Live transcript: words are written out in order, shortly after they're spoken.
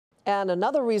And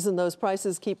another reason those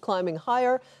prices keep climbing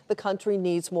higher, the country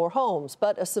needs more homes,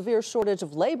 but a severe shortage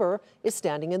of labor is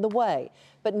standing in the way.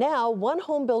 But now, one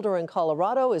home builder in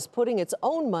Colorado is putting its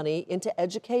own money into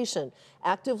education,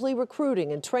 actively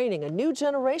recruiting and training a new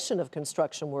generation of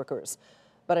construction workers.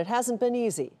 But it hasn't been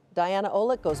easy. Diana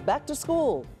Olick goes back to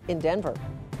school in Denver.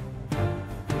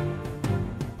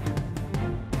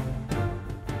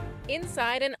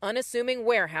 Inside an unassuming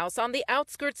warehouse on the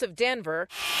outskirts of Denver,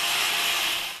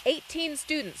 18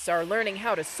 students are learning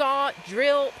how to saw,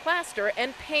 drill, plaster,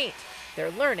 and paint.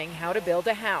 They're learning how to build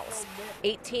a house.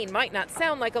 18 might not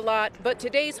sound like a lot, but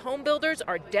today's home builders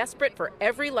are desperate for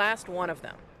every last one of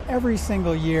them. Every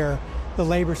single year, the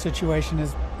labor situation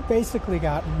has basically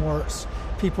gotten worse.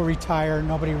 People retire,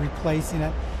 nobody replacing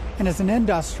it. And as an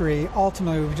industry,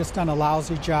 ultimately, we've just done a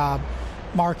lousy job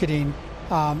marketing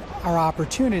our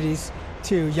opportunities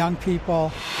to young people.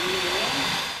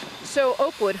 So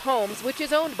Oakwood Homes, which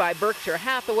is owned by Berkshire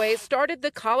Hathaway, started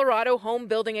the Colorado Home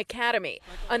Building Academy,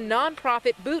 a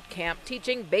nonprofit boot camp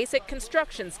teaching basic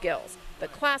construction skills. The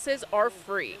classes are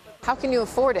free. How can you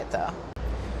afford it, though?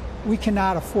 We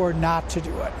cannot afford not to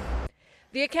do it.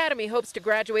 The Academy hopes to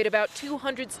graduate about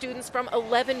 200 students from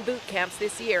 11 boot camps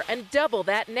this year and double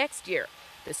that next year.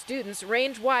 The students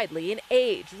range widely in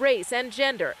age, race, and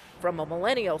gender, from a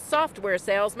millennial software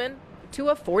salesman to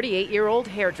a 48-year-old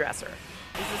hairdresser.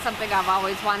 This is something I've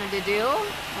always wanted to do.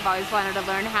 I've always wanted to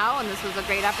learn how, and this was a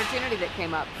great opportunity that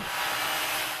came up.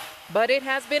 But it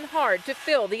has been hard to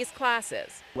fill these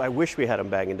classes. I wish we had them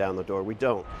banging down the door. We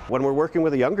don't. When we're working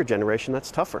with a younger generation,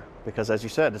 that's tougher because, as you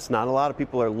said, it's not a lot of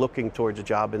people are looking towards a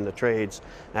job in the trades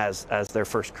as their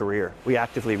first career. We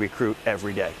actively recruit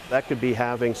every day. That could be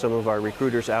having some of our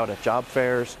recruiters out at job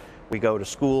fairs. We go to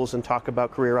schools and talk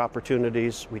about career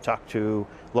opportunities. We talk to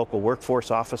local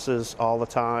workforce offices all the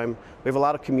time. We have a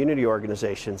lot of community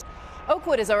organizations.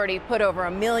 Oakwood has already put over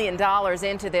 $1 million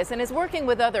into this and is working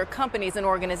with other companies and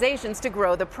organizations to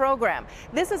grow the program.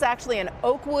 This is actually an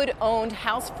Oakwood-owned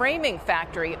house framing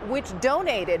factory, which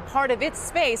donated part of its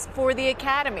space for the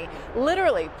academy,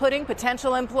 literally putting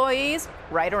potential employees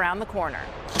right around the corner.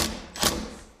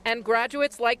 And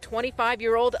graduates like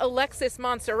 25-year-old Alexis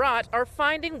Montserrat are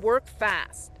finding work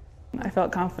fast. I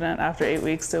felt confident after 8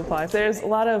 weeks to apply. There's a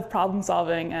lot of problem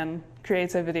solving and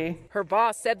creativity. Her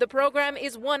boss said the program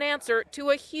is one answer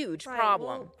to a huge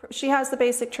problem. She has the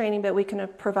basic training, but we can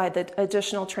provide the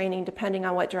additional training depending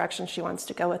on what direction she wants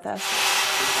to go with this.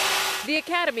 The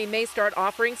academy may start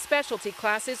offering specialty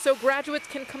classes so graduates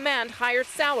can command higher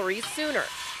salaries sooner.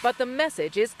 But the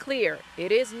message is clear.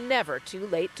 It is never too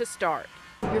late to start.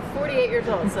 You're 48 years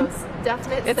old, so it's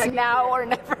definite. It's now or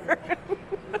never.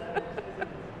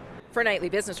 For Nightly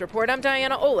Business Report, I'm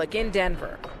Diana Olick in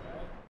Denver.